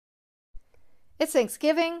It's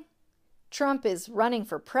Thanksgiving. Trump is running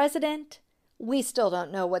for president. We still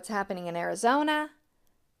don't know what's happening in Arizona.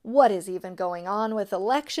 What is even going on with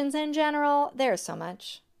elections in general? There's so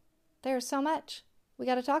much. There's so much. We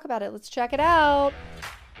got to talk about it. Let's check it out.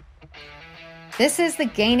 This is the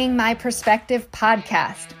Gaining My Perspective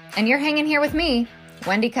podcast, and you're hanging here with me,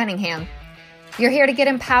 Wendy Cunningham. You're here to get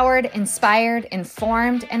empowered, inspired,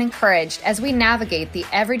 informed, and encouraged as we navigate the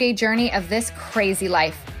everyday journey of this crazy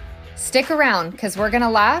life. Stick around because we're going to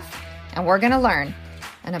laugh and we're going to learn.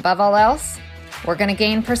 And above all else, we're going to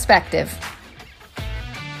gain perspective.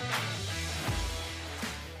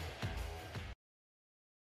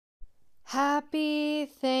 Happy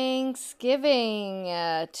Thanksgiving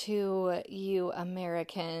to you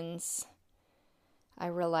Americans. I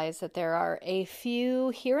realize that there are a few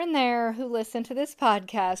here and there who listen to this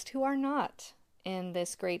podcast who are not in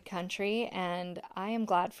this great country, and I am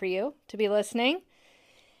glad for you to be listening.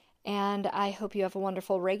 And I hope you have a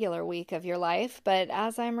wonderful regular week of your life. But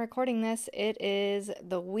as I'm recording this, it is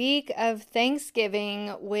the week of Thanksgiving,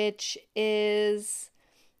 which is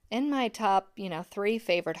in my top, 3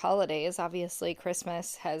 favorite holidays. Obviously,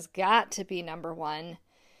 Christmas has got to be number one.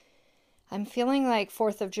 I'm feeling like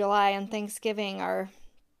 4th of July and Thanksgiving are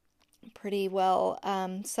pretty well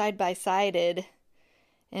side-by-sided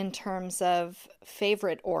in terms of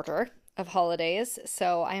favorite order of holidays.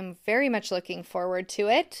 So I'm very much looking forward to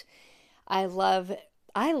it. I love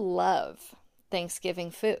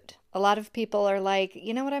Thanksgiving food. A lot of people are like,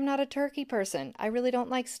 you know what, I'm not a turkey person. I really don't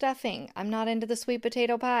like stuffing. I'm not into the sweet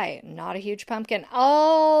potato pie. Not a huge pumpkin.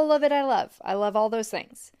 All of it I love. I love all those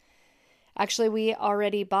things. Actually,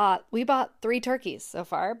 we bought 3 turkeys so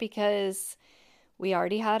far because we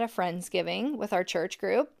already had a Friendsgiving with our church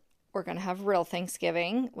group. We're going to have real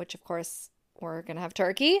Thanksgiving, which of course we're going to have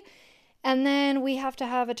turkey. And then we have to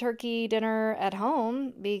have a turkey dinner at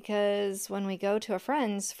home because when we go to a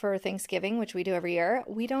friend's for Thanksgiving, which we do every year,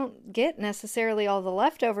 we don't get necessarily all the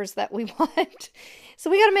leftovers that we want.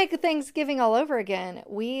 So we got to make Thanksgiving all over again.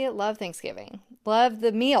 We love Thanksgiving. Love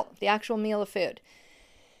the meal, the actual meal of food.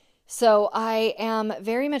 So I am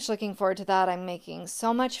very much looking forward to that. I'm making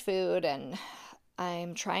so much food and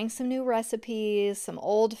I'm trying some new recipes, some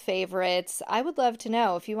old favorites. I would love to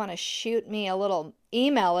know if you want to shoot me a little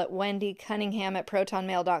email at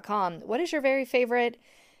wendycunningham@protonmail.com. What is your very favorite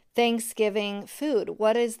Thanksgiving food?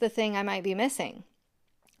 What is the thing I might be missing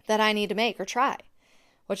that I need to make or try?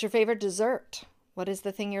 What's your favorite dessert? What is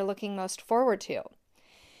the thing you're looking most forward to?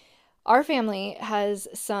 Our family has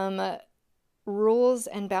some rules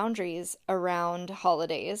and boundaries around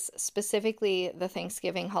holidays, specifically the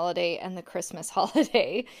Thanksgiving holiday and the Christmas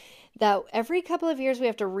holiday, that every couple of years we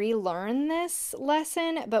have to relearn this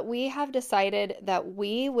lesson, but we have decided that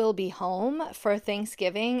we will be home for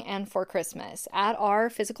Thanksgiving and for Christmas at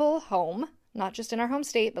our physical home, not just in our home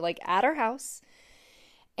state, but like at our house.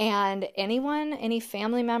 And any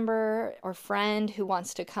family member or friend who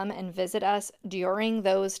wants to come and visit us during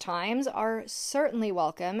those times are certainly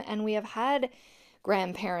welcome. And we have had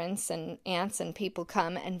grandparents and aunts and people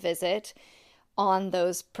come and visit on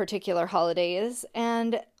those particular holidays.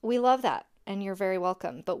 And we love that. And you're very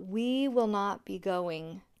welcome. But we will not be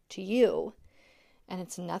going to you. And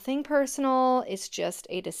it's nothing personal. It's just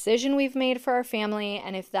a decision we've made for our family.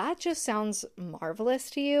 And if that just sounds marvelous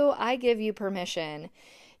to you, I give you permission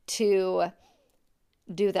to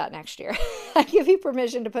do that next year. I give you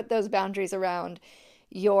permission to put those boundaries around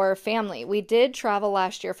your family. We did travel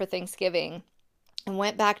last year for Thanksgiving and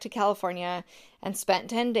went back to California and spent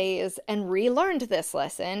 10 days and relearned this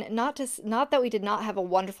lesson. Not that we did not have a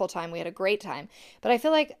wonderful time. We had a great time. But I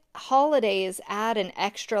feel like holidays add an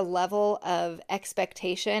extra level of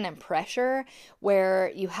expectation and pressure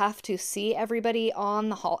where you have to see everybody on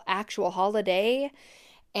the actual holiday.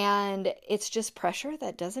 And it's just pressure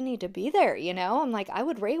that doesn't need to be there, I'm like, I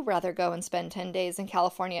would way rather go and spend 10 days in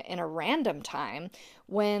California in a random time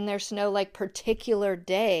when there's no particular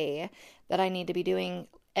day that I need to be doing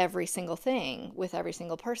every single thing with every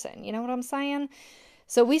single person. You know what I'm saying?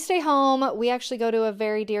 So we stay home. We actually go to a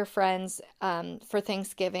very dear friend's for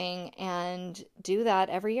Thanksgiving and do that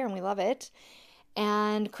every year, and we love it.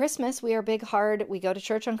 And Christmas, we go to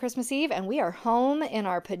church on Christmas Eve, and we are home in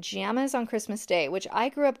our pajamas on Christmas Day, which I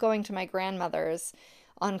grew up going to my grandmother's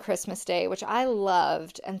on Christmas Day, which I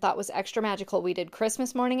loved and thought was extra magical. We did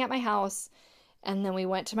Christmas morning at my house, and then we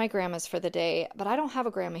went to my grandma's for the day. But I don't have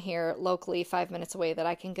a grandma here locally 5 minutes away that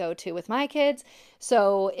I can go to with my kids.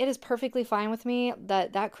 So it is perfectly fine with me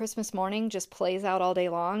that Christmas morning just plays out all day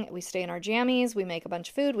long. We stay in our jammies. We make a bunch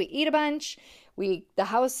of food. We eat a bunch. The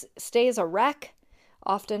house stays a wreck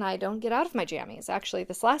often I don't get out of my jammies. Actually,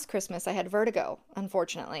 this last Christmas I had vertigo,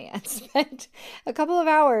 unfortunately, and spent a couple of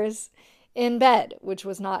hours in bed, which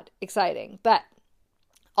was not exciting. But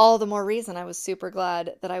all the more reason I was super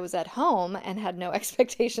glad that I was at home and had no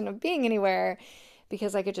expectation of being anywhere,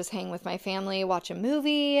 because I could just hang with my family, watch a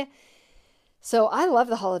movie. So I love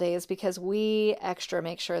the holidays because we extra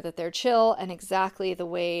make sure that they're chill and exactly the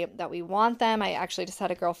way that we want them. I actually just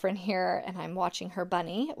had a girlfriend here and I'm watching her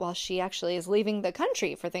bunny while she actually is leaving the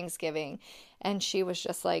country for Thanksgiving. And she was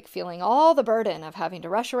just like feeling all the burden of having to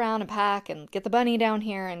rush around and pack and get the bunny down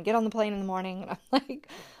here and get on the plane in the morning. And I'm like,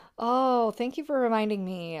 oh, thank you for reminding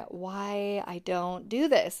me why I don't do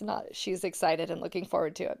this. Not, she's excited and looking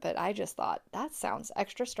forward to it, but I just thought that sounds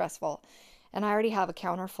extra stressful. And I already have a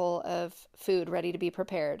counter full of food ready to be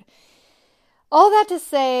prepared. All that to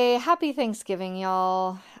say, happy Thanksgiving,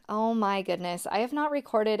 y'all. Oh my goodness. I have not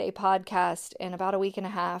recorded a podcast in about a week and a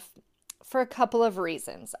half for a couple of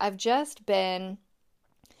reasons. I've just been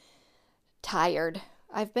tired.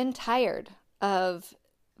 I've been tired of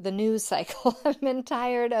the news cycle. I've been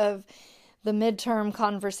tired of the midterm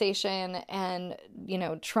conversation and,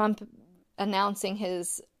 Trump announcing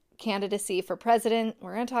his candidacy for president.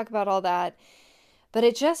 We're going to talk about all that. But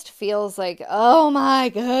it just feels like, oh my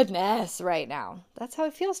goodness, right now. That's how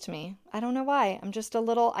it feels to me. I don't know why. I'm just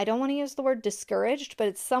I don't want to use the word discouraged, but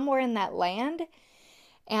it's somewhere in that land.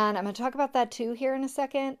 And I'm going to talk about that too here in a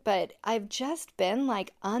second. But I've just been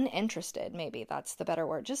like uninterested. Maybe that's the better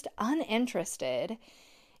word. Just uninterested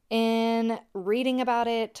in reading about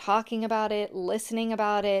it, talking about it, listening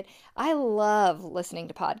about it. I love listening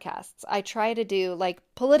to podcasts. I try to do like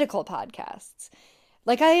political podcasts.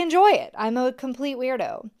 Like I enjoy it. I'm a complete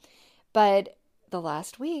weirdo. But the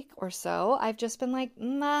last week or so, I've just been like,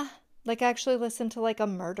 I actually listened to like a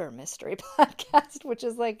murder mystery podcast, which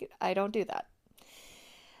is like, I don't do that.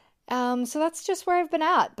 So that's just where I've been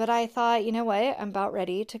at. But I thought, you know what? I'm about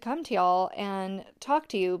ready to come to y'all and talk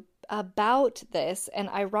to you about this. And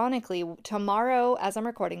ironically, tomorrow, as I'm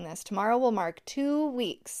recording this, tomorrow will mark 2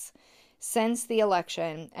 weeks since the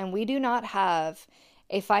election, and we do not have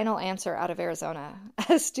a final answer out of Arizona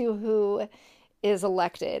as to who is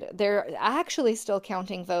elected. They're actually still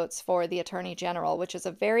counting votes for the attorney general, which is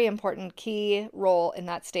a very important key role in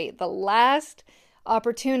that state. The last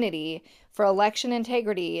opportunity for election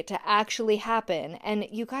integrity to actually happen. And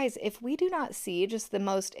you guys, if we do not see just the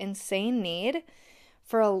most insane need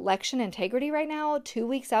for election integrity right now, 2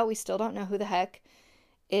 weeks out, we still don't know who the heck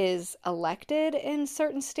is elected in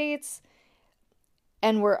certain states.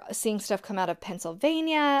 And we're seeing stuff come out of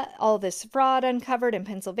Pennsylvania, all this fraud uncovered in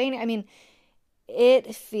Pennsylvania. I mean,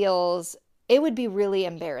 it would be really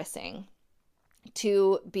embarrassing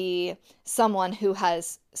to be someone who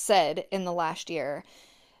has said in the last year,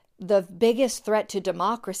 the biggest threat to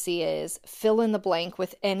democracy is fill in the blank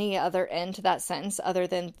with any other end to that sentence other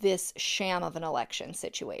than this sham of an election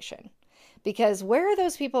situation. Because where are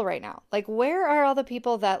those people right now? Like, where are all the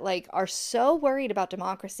people that like are so worried about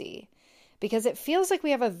democracy? Because it feels like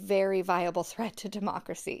we have a very viable threat to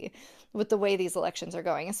democracy with the way these elections are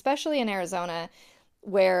going, especially in Arizona,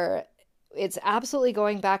 where it's absolutely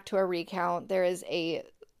going back to a recount. There is a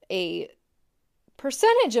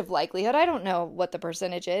percentage of likelihood, I don't know what the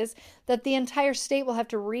percentage is, that the entire state will have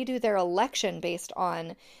to redo their election based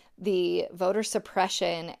on the voter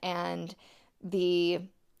suppression and the,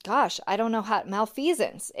 I don't know how,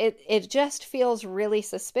 malfeasance. It just feels really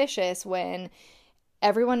suspicious when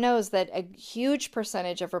everyone knows that a huge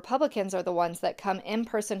percentage of Republicans are the ones that come in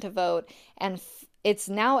person to vote, and it's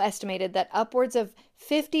now estimated that upwards of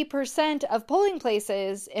 50% of polling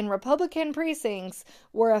places in Republican precincts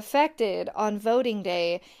were affected on voting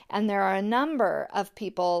day. And there are a number of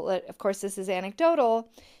people, of course, this is anecdotal,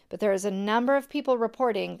 but there is a number of people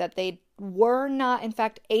reporting that they were not, in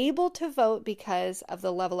fact, able to vote because of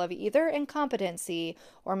the level of either incompetency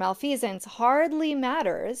or malfeasance. Hardly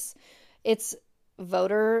matters. It's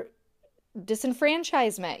voter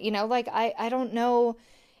disenfranchisement. I don't know.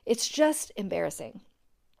 It's just embarrassing.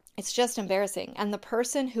 It's just embarrassing. And the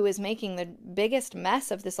person who is making the biggest mess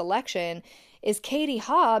of this election is Katie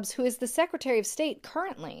Hobbs, who is the Secretary of State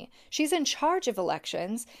currently. She's in charge of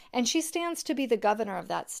elections, and she stands to be the governor of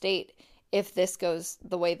that state if this goes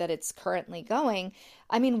the way that it's currently going.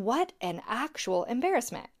 I mean, what an actual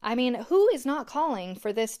embarrassment. I mean, who is not calling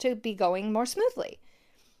for this to be going more smoothly?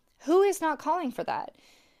 Who is not calling for that?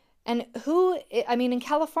 And in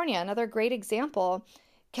California, another great example,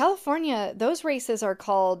 California, those races are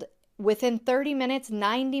called within 30 minutes,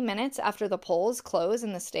 90 minutes after the polls close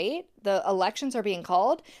in the state, the elections are being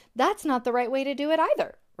called. That's not the right way to do it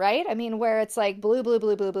either, right? I mean, where it's like blue, blue,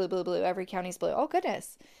 blue, blue, blue, blue, blue, every county's blue. Oh,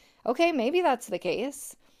 goodness. Okay, maybe that's the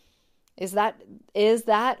case. Is that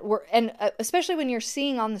and especially when you're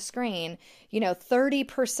seeing on the screen,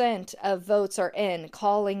 30% of votes are in,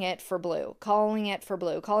 calling it for blue, calling it for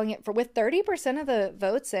blue, calling it for, with 30% of the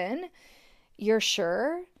votes in, you're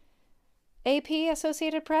sure, AP,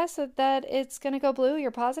 Associated Press, that it's going to go blue?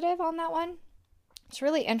 You're positive on that one? It's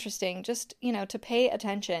really interesting just, to pay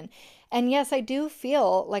attention. And yes, I do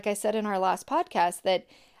feel, like I said in our last podcast, that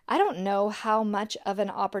I don't know how much of an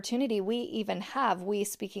opportunity we even have, we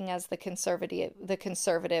speaking as the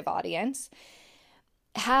conservative audience,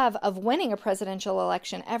 have of winning a presidential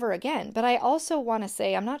election ever again. But I also want to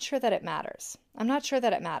say I'm not sure that it matters. I'm not sure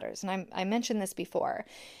that it matters. And I mentioned this before.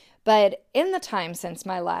 But in the time since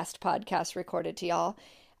my last podcast recorded to y'all,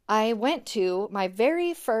 I went to my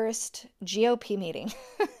very first GOP meeting.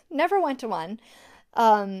 Never went to one.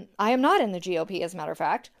 I am not in the GOP, as a matter of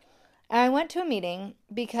fact. I went to a meeting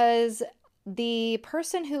because the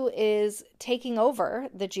person who is taking over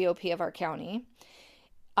the GOP of our county,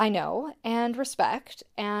 I know and respect,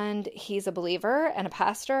 and he's a believer and a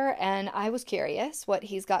pastor, and I was curious what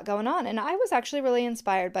he's got going on. And I was actually really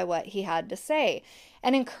inspired by what he had to say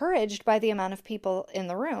and encouraged by the amount of people in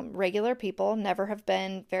the room. Regular people, never have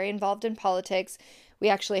been very involved in politics. We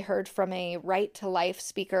actually heard from a Right to Life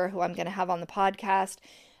speaker who I'm going to have on the podcast,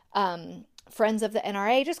 friends of the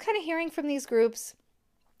NRA, just kind of hearing from these groups.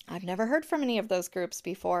 I've never heard from any of those groups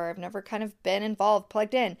before. I've never kind of been involved,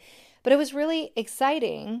 plugged in. But it was really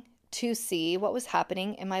exciting to see what was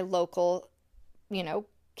happening in my local,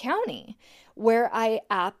 county, where I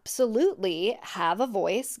absolutely have a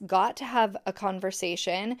voice, got to have a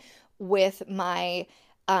conversation with my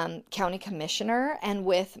county commissioner and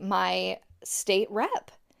with my state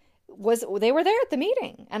rep. They were there at the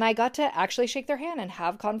meeting, and I got to actually shake their hand and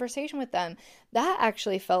have conversation with them. That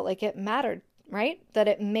actually felt like it mattered, right? That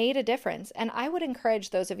it made a difference. And I would encourage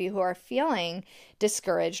those of you who are feeling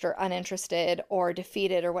discouraged or uninterested or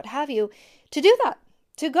defeated or what have you, to do that,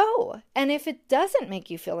 to go. And if it doesn't make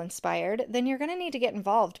you feel inspired, then you're going to need to get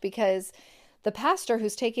involved, because the pastor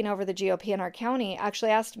who's taking over the GOP in our county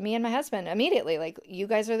actually asked me and my husband immediately, like,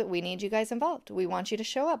 we need you guys involved. We want you to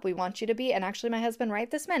show up. We want you to be. And actually my husband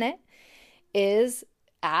right this minute is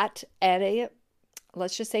at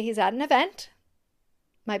let's just say he's at an event,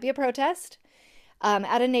 might be a protest,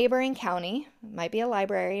 at a neighboring county, might be a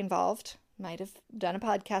library involved, might have done a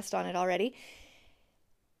podcast on it already.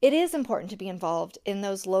 It is important to be involved in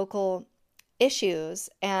those local issues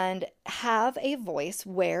and have a voice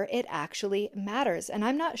where it actually matters. And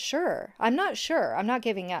I'm not sure, I'm not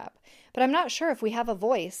giving up, but I'm not sure if we have a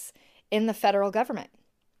voice in the federal government.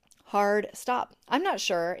 Hard stop. I'm not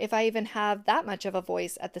sure if I even have that much of a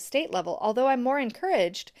voice at the state level, although I'm more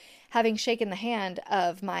encouraged having shaken the hand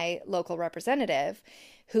of my local representative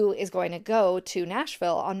who is going to go to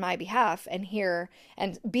Nashville on my behalf and hear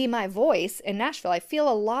and be my voice in Nashville. I feel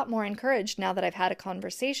a lot more encouraged now that I've had a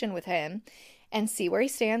conversation with him and see where he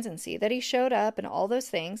stands and see that he showed up and all those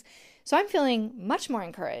things. So I'm feeling much more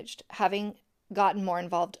encouraged, having gotten more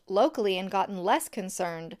involved locally and gotten less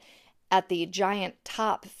concerned at the giant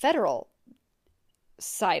top federal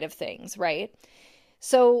side of things, right?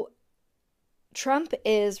 So Trump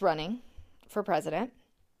is running for president.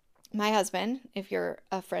 My husband, if you're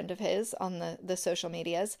a friend of his on the social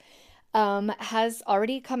medias, has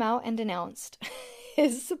already come out and announced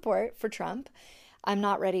his support for Trump. I'm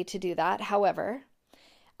not ready to do that. However,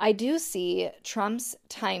 I do see Trump's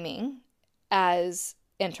timing as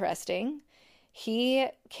interesting. He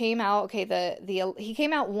came out, he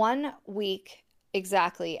came out 1 week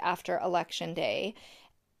exactly after Election Day,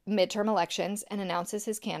 midterm elections, and announces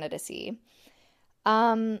his candidacy.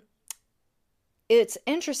 It's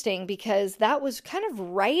interesting because that was kind of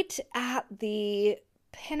right at the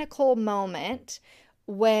pinnacle moment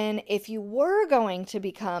when, if you were going to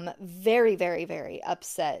become very, very, very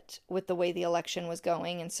upset with the way the election was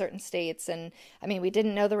going in certain states, and I mean, we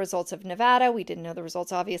didn't know the results of Nevada, we didn't know the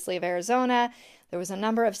results, obviously, of Arizona, there was a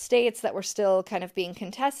number of states that were still kind of being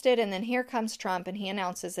contested, and then here comes Trump, and he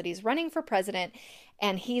announces that he's running for president,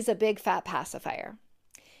 and he's a big fat pacifier.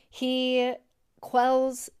 He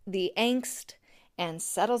quells the angst and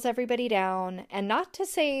settles everybody down, and not to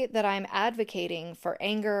say that I'm advocating for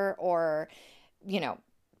anger or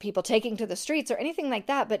people taking to the streets or anything like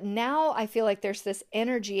that. But now I feel like there's this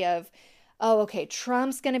energy of, oh, okay,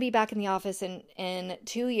 Trump's going to be back in the office in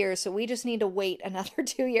 2 years. So we just need to wait another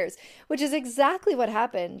 2 years, which is exactly what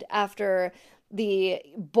happened after the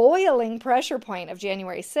boiling pressure point of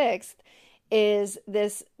January 6th is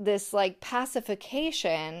this like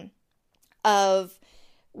pacification of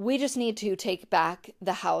we just need to take back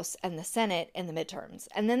the House and the Senate in the midterms.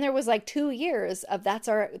 And then there was like 2 years of that's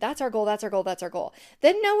our goal, that's our goal, that's our goal.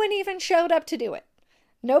 Then no one even showed up to do it.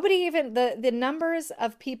 Nobody even, the numbers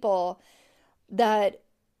of people that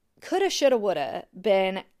coulda, shoulda, woulda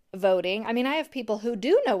been voting. I mean, I have people who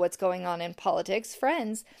do know what's going on in politics,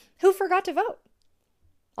 friends who forgot to vote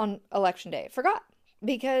on election day. Forgot.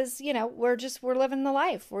 Because, we're living the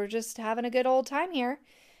life. We're just having a good old time here.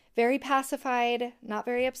 Very pacified, not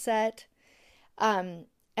very upset. And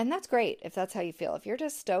that's great if that's how you feel. If you're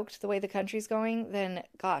just stoked the way the country's going, then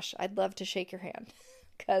gosh, I'd love to shake your hand.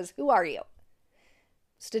 Because who are you?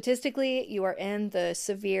 Statistically, you are in the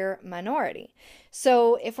severe minority.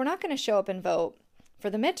 So if we're not going to show up and vote for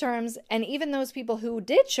the midterms, and even those people who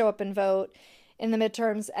did show up and vote in the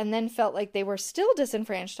midterms and then felt like they were still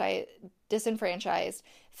disenfranchised,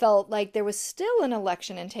 felt like there was still an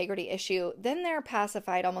election integrity issue, then they're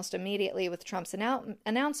pacified almost immediately with Trump's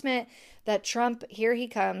announcement that Trump, here he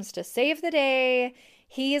comes to save the day.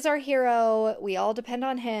 He is our hero. We all depend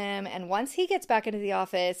on him. And once he gets back into the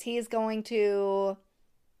office, he is going to...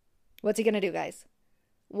 What's he going to do, guys?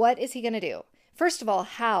 What is he going to do? First of all,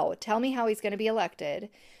 how? Tell me how he's going to be elected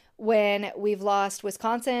when we've lost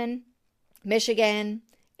Wisconsin, Michigan,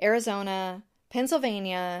 Arizona,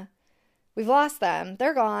 Pennsylvania. We've lost them.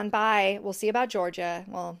 They're gone. Bye. We'll see about Georgia.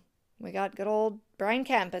 Well, we got good old Brian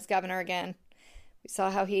Kemp as governor again. We saw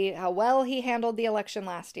how well he handled the election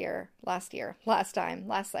last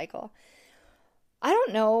cycle. I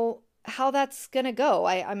don't know how that's going to go.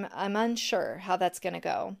 I'm unsure how that's going to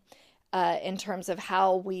go in terms of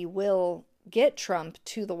how we will get Trump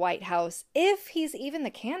to the White House if he's even the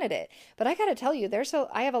candidate. But I got to tell you,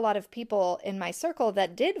 I have a lot of people in my circle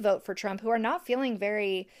that did vote for Trump who are not feeling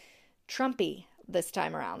very Trumpy this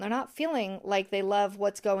time around. They're not feeling like they love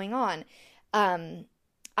what's going on.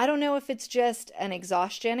 I don't know if it's just an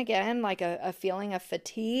exhaustion again, like a feeling of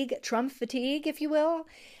fatigue, Trump fatigue, if you will,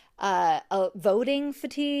 voting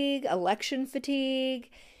fatigue, election fatigue.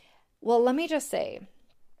 Well, let me just say,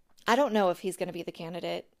 I don't know if he's going to be the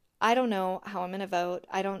candidate. I don't know how I'm going to vote.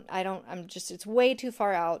 It's way too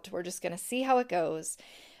far out. We're just going to see how it goes.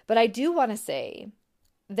 But I do want to say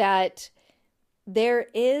that there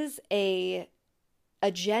is a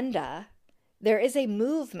agenda. There is a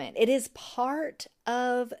movement. It is part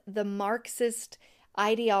of the Marxist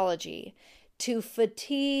ideology to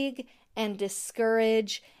fatigue and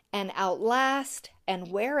discourage and outlast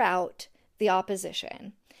and wear out the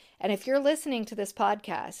opposition. And if you're listening to this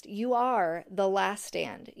podcast, you are the last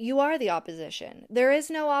stand. You are the opposition. There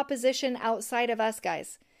is no opposition outside of us,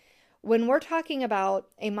 guys. When we're talking about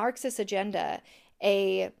a Marxist agenda,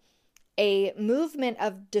 a movement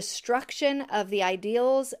of destruction of the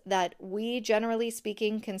ideals that we, generally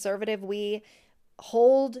speaking, conservative, we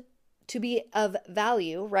hold to be of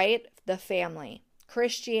value, right? The family,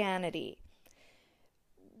 Christianity,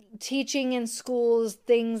 teaching in schools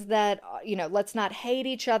things that, let's not hate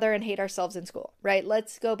each other and hate ourselves in school, right?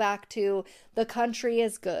 Let's go back to the country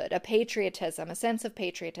is good, a sense of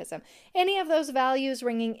patriotism. Any of those values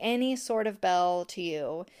ringing any sort of bell to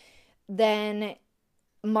you, then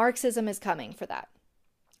Marxism is coming for that.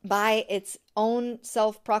 By its own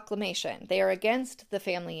self-proclamation, they are against the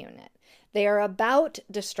family unit. They are about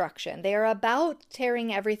destruction. They are about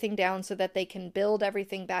tearing everything down so that they can build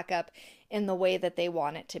everything back up in the way that they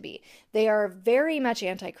want it to be. They are very much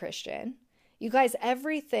anti-Christian. You guys,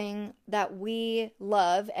 everything that we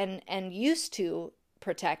love and used to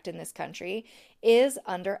protect in this country is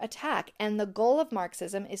under attack. And the goal of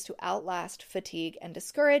Marxism is to outlast, fatigue, and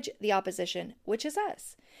discourage the opposition, which is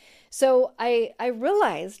us. So I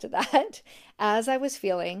realized that as I was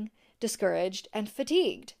feeling discouraged and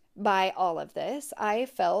fatigued by all of this, I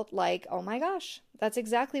felt like, oh my gosh, that's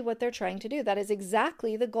exactly what they're trying to do. That is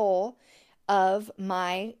exactly the goal of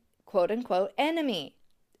my quote unquote enemy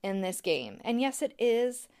in this game. And yes, it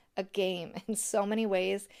is a game in so many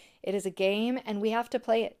ways. It is a game and we have to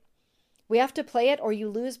play it. We have to play it or you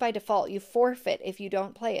lose by default. You forfeit if you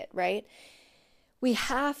don't play it, right? We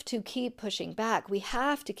have to keep pushing back. We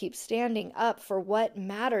have to keep standing up for what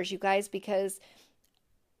matters, you guys, because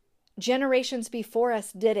generations before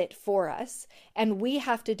us did it for us, and we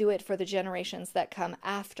have to do it for the generations that come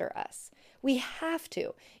after us. We have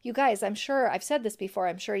to. You guys, I'm sure I've said this before.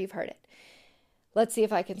 I'm sure you've heard it. Let's see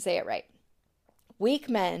if I can say it right. Weak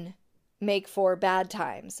men make for bad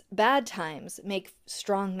times. Bad times make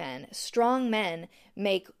strong men. Strong men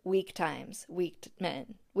make weak times. Weak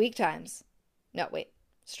men. Weak times. No, wait.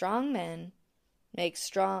 Strong men make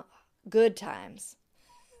good times.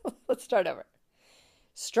 Let's start over.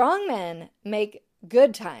 Strong men make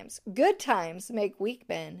good times. Good times make weak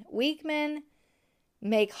men. Weak men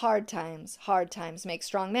make hard times make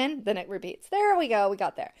strong men. Then it repeats. There we go. We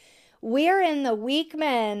got there. We're in the weak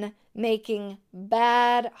men making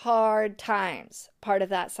bad, hard times, part of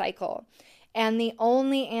that cycle. And the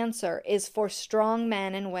only answer is for strong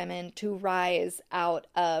men and women to rise out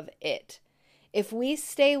of it. If we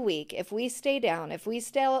stay weak, if we stay down, if we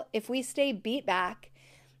stay beat back,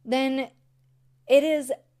 then it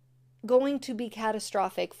is going to be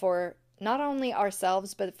catastrophic for not only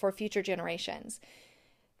ourselves, but for future generations.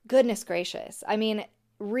 Goodness gracious. I mean,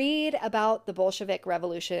 read about the Bolshevik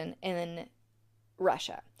Revolution in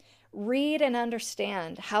Russia. Read and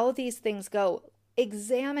understand how these things go.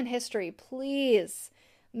 Examine history, please.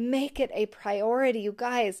 Make it a priority, you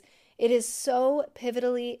guys. It is so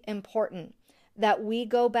pivotally important that we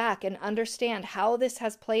go back and understand how this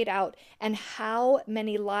has played out and how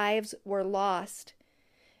many lives were lost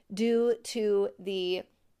due to the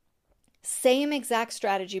same exact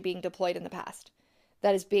strategy being deployed in the past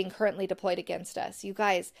that is being currently deployed against us. You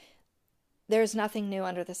guys, there's nothing new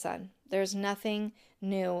under the sun. There's nothing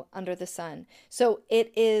new under the sun. So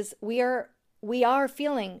it is, we are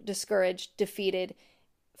feeling discouraged, defeated,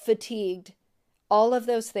 fatigued, all of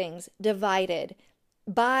those things, divided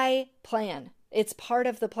by plan. It's part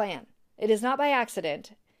of the plan. It is not by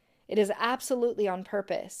accident. It is absolutely on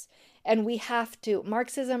purpose. And we have to,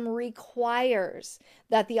 Marxism requires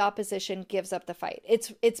that the opposition gives up the fight.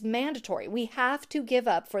 It's mandatory. We have to give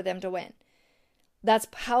up for them to win. That's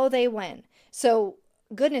how they win. So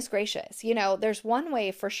goodness gracious, there's one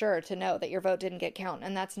way for sure to know that your vote didn't get counted,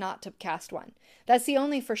 and that's not to cast one. That's the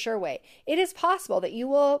only for sure way. It is possible that you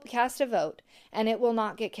will cast a vote and it will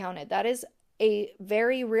not get counted. That is a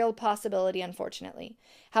very real possibility, unfortunately.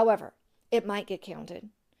 However, it might get counted.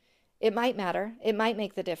 It might matter. It might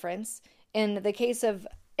make the difference. In the case of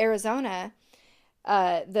Arizona,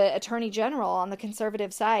 the Attorney General on the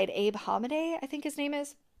conservative side, Abe Hamadeh, I think his name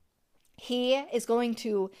is, he is going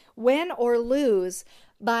to win or lose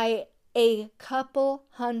by a couple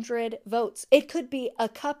hundred votes. It could be a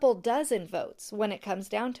couple dozen votes when it comes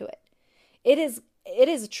down to it. It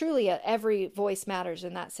is truly every voice matters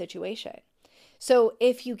in that situation. So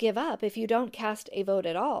if you give up, if you don't cast a vote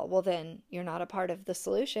at all, well, then you're not a part of the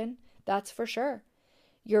solution. That's for sure.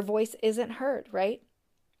 Your voice isn't heard, right?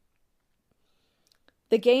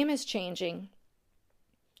 The game is changing,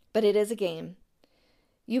 but it is a game.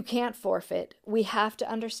 You can't forfeit. We have to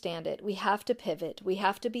understand it. We have to pivot. We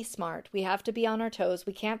have to be smart. We have to be on our toes.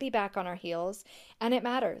 We can't be back on our heels. And it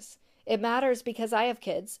matters. It matters because I have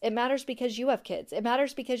kids. It matters because you have kids. It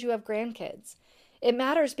matters because you have grandkids. It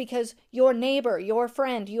matters because your neighbor, your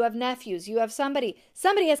friend, you have nephews, you have somebody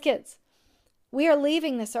has kids. We are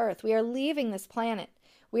leaving this earth. We are leaving this planet.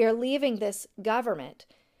 We are leaving this government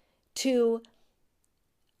to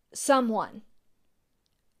someone.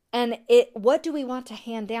 And what do we want to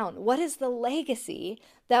hand down? What is the legacy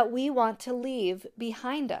that we want to leave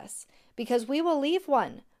behind us? Because we will leave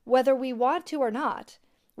one, whether we want to or not,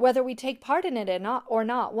 whether we take part in it or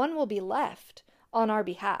not, one will be left on our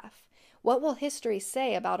behalf. What will history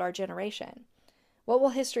say about our generation? What will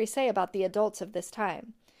history say about the adults of this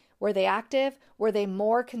time? Were they active? Were they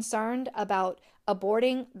more concerned about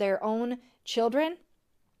aborting their own children?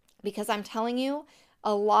 Because I'm telling you,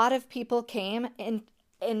 a lot of people came and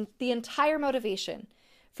the entire motivation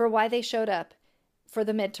for why they showed up for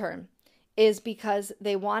the midterm is because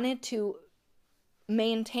they wanted to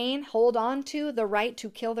hold on to the right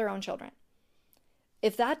to kill their own children.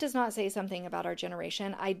 If that does not say something about our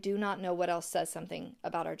generation, I do not know what else says something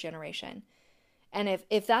about our generation. And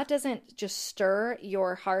if that doesn't just stir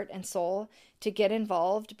your heart and soul to get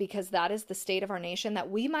involved, because that is the state of our nation, that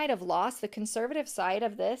we might have lost, the conservative side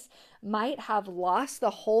of this might have lost the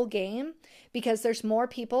whole game because there's more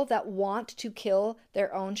people that want to kill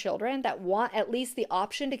their own children, that want at least the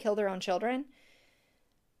option to kill their own children.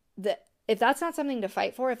 If that's not something to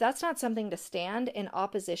fight for, if that's not something to stand in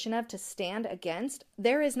opposition of, to stand against,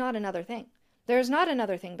 there is not another thing. There is not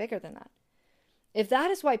another thing bigger than that. If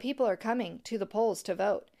that is why people are coming to the polls to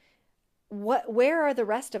vote, where are the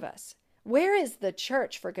rest of us? Where is the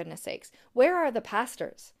church, for goodness sakes? Where are the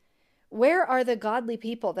pastors? Where are the godly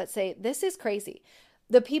people that say, this is crazy?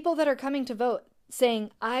 The people that are coming to vote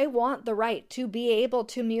saying, I want the right to be able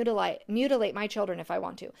to mutilate my children if I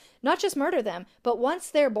want to. Not just murder them, but once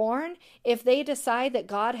they're born, if they decide that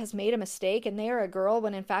God has made a mistake and they are a girl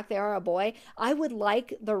when in fact they are a boy, I would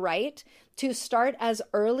like the right to start as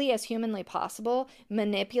early as humanly possible,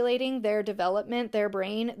 manipulating their development, their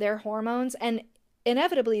brain, their hormones, and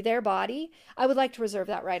inevitably their body. I would like to reserve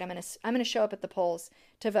that right. I'm going to show up at the polls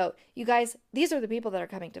to vote. You guys, these are the people that are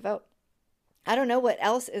coming to vote. I don't know what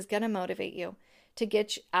else is going to motivate you to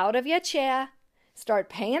get you out of your chair, Start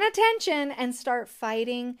paying attention and start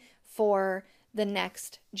fighting for the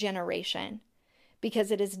next generation,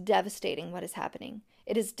 because it is devastating what is happening.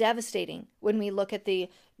 It is devastating when we look at the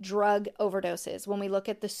drug overdoses, when we look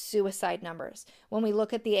at the suicide numbers, when we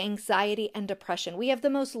look at the anxiety and depression. We have the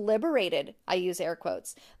most liberated, I use air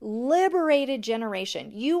quotes, liberated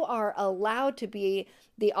generation. You are allowed to be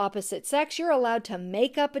the opposite sex. You're allowed to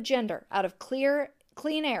make up a gender out of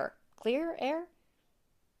clean air. Clear air?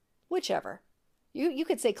 Whichever. You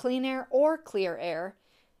could say clean air or clear air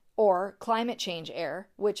or climate change air,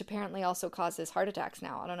 which apparently also causes heart attacks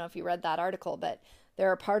now. I don't know if you read that article, but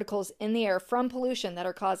there are particles in the air from pollution that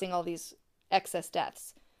are causing all these excess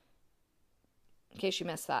deaths. In case you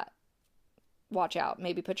missed that, watch out.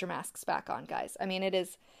 Maybe put your masks back on, guys. I mean, it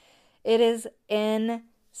is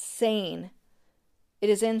insane. It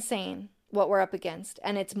is insane what we're up against.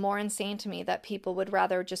 And it's more insane to me that people would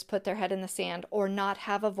rather just put their head in the sand or not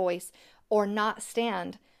have a voice or not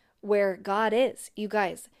stand where God is. You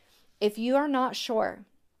guys, if you are not sure,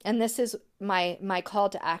 and this is my call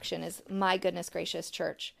to action is, my goodness gracious,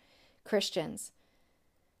 church, Christians,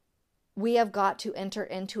 we have got to enter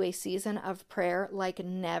into a season of prayer like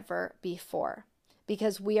never before,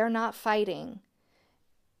 because we are not fighting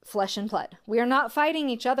flesh and blood. We are not fighting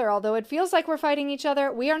each other, although it feels like we're fighting each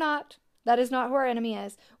other. We are not. That is not who our enemy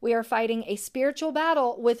is. We are fighting a spiritual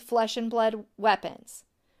battle with flesh and blood weapons,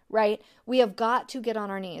 right? We have got to get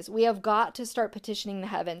on our knees. We have got to start petitioning the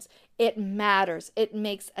heavens. It matters. It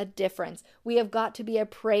makes a difference. We have got to be a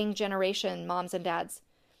praying generation, moms and dads.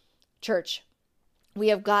 Church, we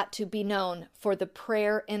have got to be known for the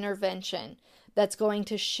prayer intervention that's going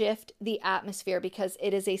to shift the atmosphere, because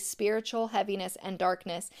it is a spiritual heaviness and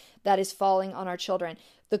darkness that is falling on our children.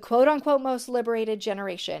 The quote-unquote most liberated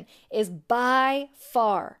generation is by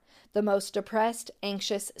far the most depressed,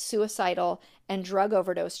 anxious, suicidal, and drug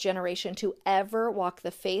overdose generation to ever walk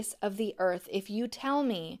the face of the earth. If you tell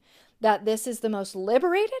me that this is the most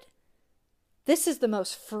liberated, this is the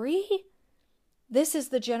most free, this is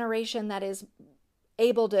the generation that is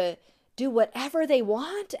able to do whatever they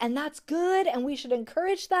want, and that's good, and we should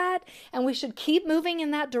encourage that, and we should keep moving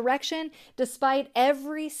in that direction despite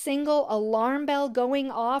every single alarm bell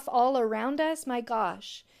going off all around us. My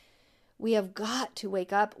gosh, we have got to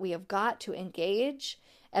wake up. We have got to engage,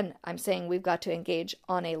 and I'm saying we've got to engage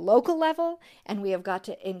on a local level, and we have got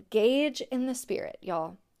to engage in the spirit,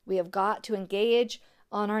 y'all. We have got to engage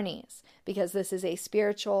on our knees, because this is a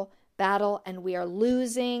spiritual battle, and we are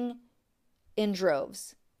losing in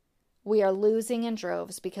droves. We are losing in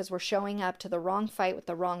droves because we're showing up to the wrong fight with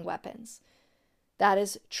the wrong weapons. That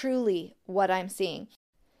is truly what I'm seeing.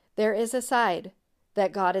 There is a side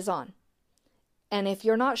that God is on. And if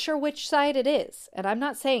you're not sure which side it is, and I'm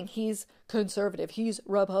not saying he's conservative, he's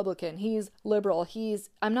Republican, he's liberal,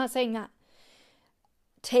 I'm not saying that.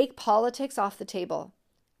 Take politics off the table.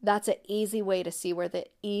 That's an easy way to see where the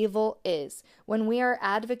evil is. When we are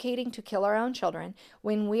advocating to kill our own children,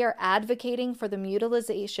 when we are advocating for the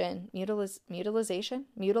mutilizing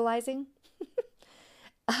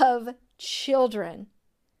of children,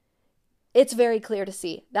 it's very clear to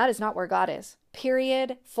see that is not where God is.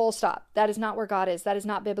 Period. Full stop. That is not where God is. That is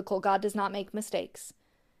not biblical. God does not make mistakes.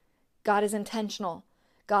 God is intentional.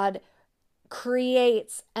 God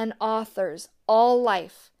creates and authors all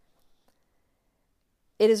life.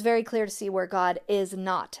 It is very clear to see where God is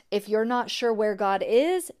not. If you're not sure where God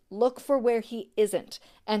is, look for where he isn't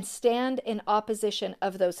and stand in opposition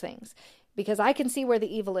of those things. Because I can see where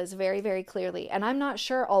the evil is very, very clearly. And I'm not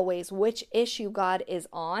sure always which issue God is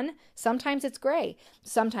on. Sometimes it's gray.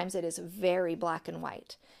 Sometimes it is very black and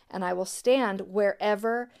white. And I will stand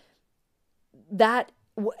wherever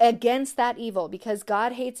against that evil, because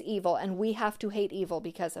God hates evil and we have to hate evil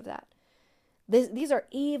because of that. These are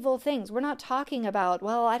evil things. We're not talking about,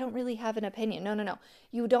 well, I don't really have an opinion. No.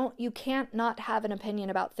 You can't not have an opinion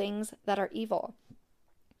about things that are evil.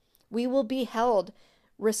 We will be held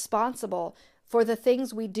responsible for the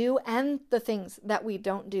things we do and the things that we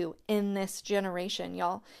don't do in this generation,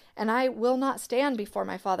 y'all. And I will not stand before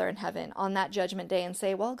my Father in heaven on that judgment day and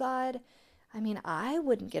say, well, God, I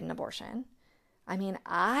wouldn't get an abortion.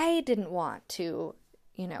 I didn't want to,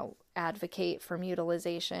 advocate for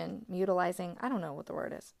mutilizing, I don't know what the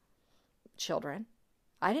word is, children.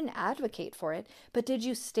 I didn't advocate for it, but did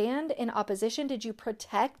you stand in opposition? Did you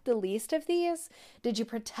protect the least of these? Did you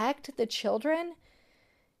protect the children?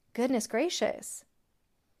 Goodness gracious.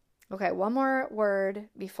 Okay, one more word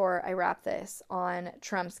before I wrap this on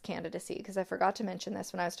Trump's candidacy, because I forgot to mention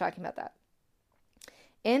this when I was talking about that.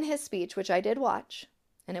 In his speech, which I did watch,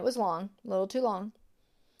 and it was long, a little too long,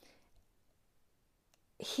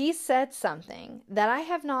 he said something that I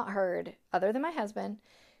have not heard, other than my husband,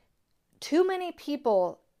 too many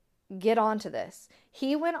people get onto this.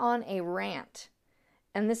 He went on a rant,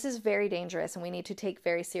 and this is very dangerous, and we need to take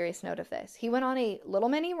very serious note of this. He went on a little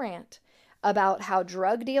mini rant about how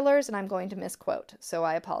drug dealers, and I'm going to misquote, so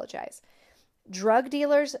I apologize. Drug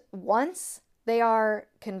dealers, once they are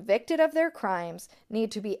convicted of their crimes,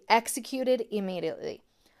 need to be executed immediately.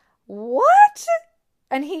 What?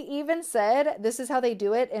 And he even said, this is how they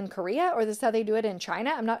do it in Korea, or this is how they do it in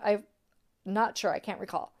China. I'm not sure. I can't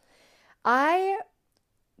recall. I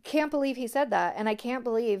can't believe he said that. And I can't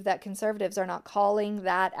believe that conservatives are not calling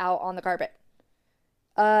that out on the carpet.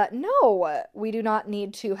 No, we do not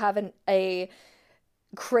need to have a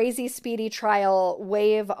crazy speedy trial,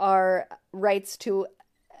 waive our rights to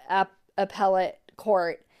appellate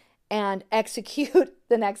court, and execute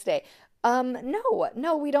the next day.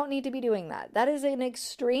 No, we don't need to be doing that. That is an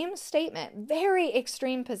extreme statement, very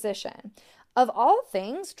extreme position. Of all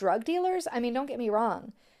things, drug dealers, I mean, don't get me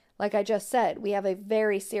wrong. Like I just said, we have a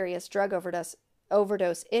very serious drug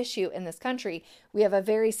overdose issue in this country. We have a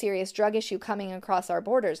very serious drug issue coming across our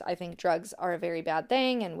borders. I think drugs are a very bad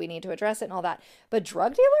thing and we need to address it and all that. But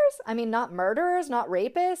drug dealers? I mean, not murderers, not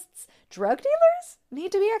rapists. Drug dealers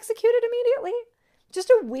need to be executed immediately.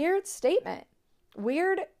 Just a weird statement.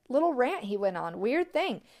 Weird little rant he went on. Weird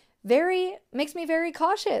thing. Makes me very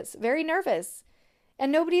cautious, very nervous.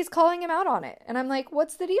 And nobody's calling him out on it. And I'm like,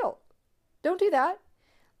 what's the deal? Don't do that.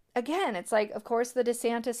 Again, it's like, of course, the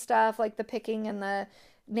DeSantis stuff, like the picking and the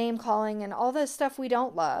name calling and all the stuff we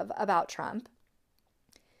don't love about Trump.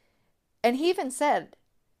 And he even said,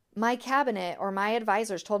 my cabinet or my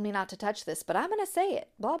advisors told me not to touch this, but I'm going to say it.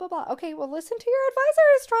 Blah, blah, blah. Okay, well, listen to your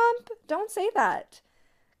advisors, Trump. Don't say that.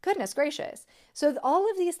 Goodness gracious. So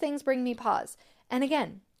all of these things bring me pause. And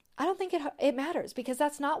again, I don't think it matters because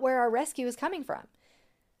that's not where our rescue is coming from.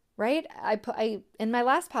 Right? I in my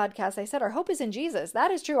last podcast, I said our hope is in Jesus.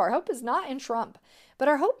 That is true. Our hope is not in Trump. But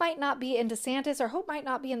our hope might not be in DeSantis. Our hope might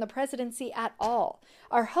not be in the presidency at all.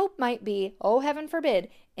 Our hope might be, oh, heaven forbid,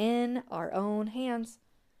 in our own hands.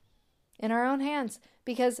 In our own hands.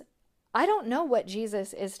 Because I don't know what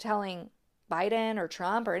Jesus is telling Biden or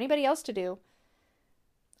Trump or anybody else to do.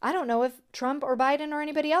 I don't know if Trump or Biden or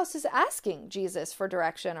anybody else is asking Jesus for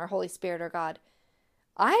direction or Holy Spirit or God.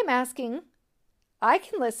 I'm asking. I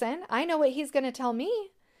can listen. I know what he's going to tell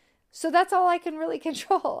me. So that's all I can really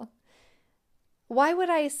control. Why would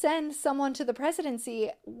I send someone to the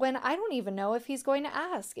presidency when I don't even know if he's going to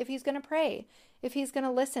ask, if he's going to pray, if he's going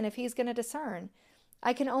to listen, if he's going to discern?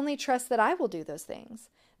 I can only trust that I will do those things,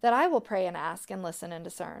 that I will pray and ask and listen and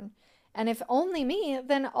discern. And if only me,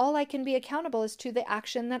 then all I can be accountable is to the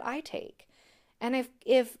action that I take. And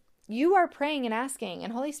if you are praying and asking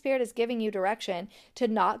and Holy Spirit is giving you direction to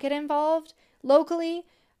not get involved locally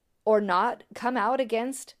or not come out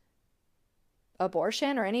against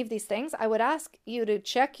abortion or any of these things, I would ask you to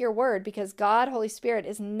check your word because God, Holy Spirit,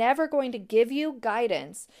 is never going to give you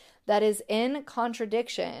guidance that is in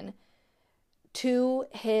contradiction to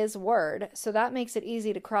his word. So that makes it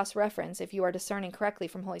easy to cross-reference if you are discerning correctly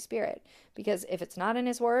from Holy Spirit. Because if it's not in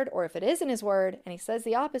his word or if it is in his word and he says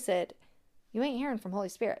the opposite, you ain't hearing from Holy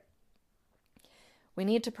Spirit. We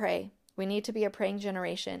need to pray. We need to be a praying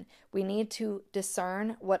generation. We need to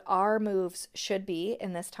discern what our moves should be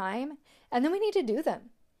in this time, and then we need to do them.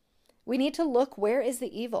 We need to look where is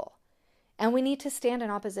the evil, and we need to stand in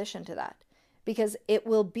opposition to that, because it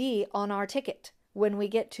will be on our ticket when we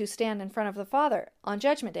get to stand in front of the Father on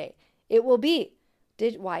Judgment Day. It will be,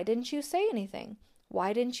 why didn't you say anything?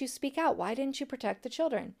 Why didn't you speak out? Why didn't you protect the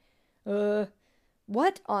children?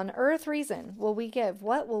 What on earth reason will we give?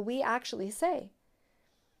 What will we actually say?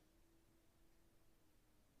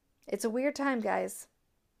 It's a weird time, guys.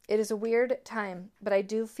 It is a weird time, but I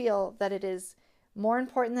do feel that it is more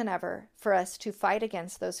important than ever for us to fight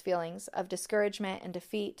against those feelings of discouragement and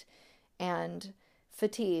defeat and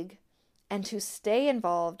fatigue, and to stay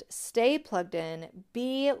involved, stay plugged in,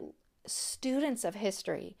 be students of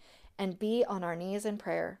history, and be on our knees in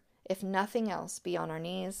prayer. If nothing else, be on our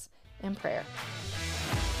knees in prayer.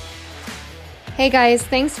 Hey guys,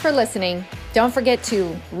 thanks for listening. Don't forget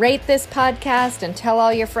to rate this podcast and tell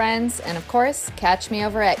all your friends. And of course, catch me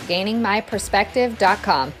over at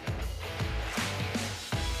gainingmyperspective.com.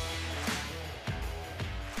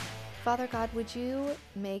 Father God, would you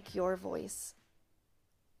make your voice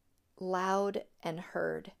loud and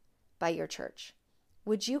heard by your church?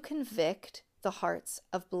 Would you convict the hearts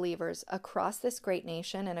of believers across this great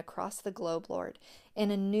nation and across the globe, Lord, in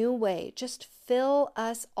a new way? Just fill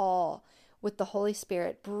us all with the Holy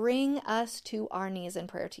Spirit, bring us to our knees in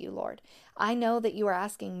prayer to you, Lord. I know that you are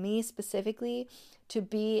asking me specifically to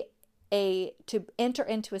enter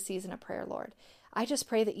into a season of prayer, Lord. I just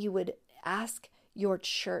pray that you would ask your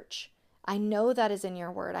church. I know that is in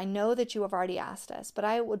your word. I know that you have already asked us, but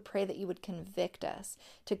I would pray that you would convict us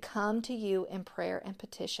to come to you in prayer and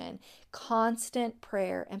petition, constant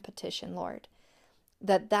prayer and petition, Lord.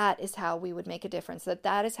 That is how we would make a difference,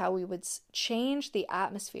 that is how we would change the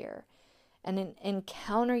atmosphere and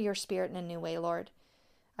encounter your Spirit in a new way, Lord.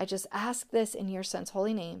 I just ask this in your Son's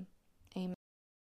holy name.